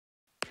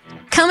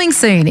Coming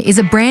soon is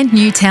a brand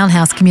new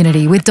townhouse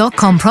community with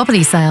 .com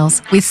property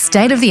sales with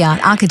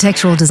state-of-the-art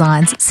architectural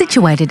designs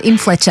situated in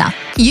Fletcher.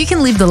 You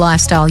can live the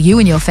lifestyle you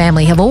and your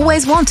family have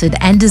always wanted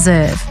and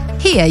deserve.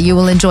 Here you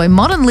will enjoy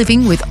modern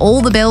living with all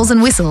the bells and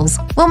whistles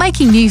while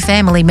making new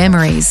family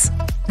memories.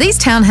 These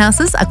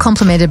townhouses are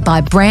complemented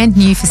by brand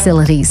new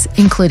facilities,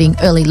 including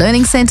early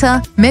learning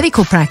centre,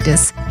 medical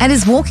practice, and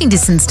is walking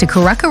distance to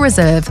Karaka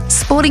Reserve,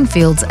 sporting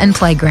fields and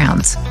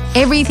playgrounds.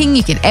 Everything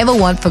you could ever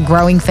want for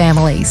growing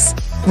families.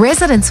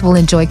 Residents will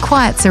enjoy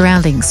quiet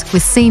surroundings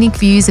with scenic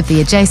views of the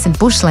adjacent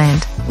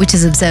bushland, which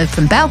is observed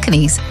from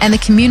balconies, and the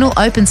communal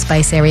open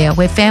space area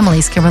where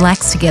families can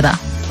relax together.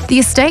 The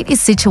estate is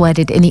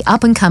situated in the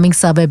up-and-coming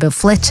suburb of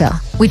Fletcher,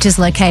 which is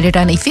located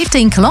only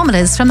 15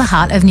 kilometres from the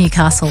heart of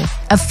Newcastle,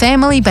 a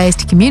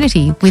family-based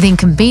community within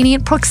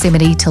convenient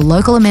proximity to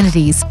local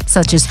amenities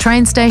such as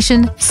train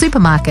station,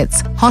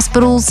 supermarkets,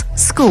 hospitals,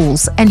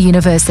 schools and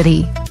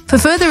university. For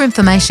further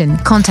information,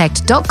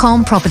 contact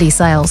 .com Property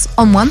Sales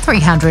on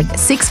 1300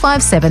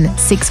 657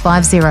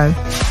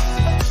 650.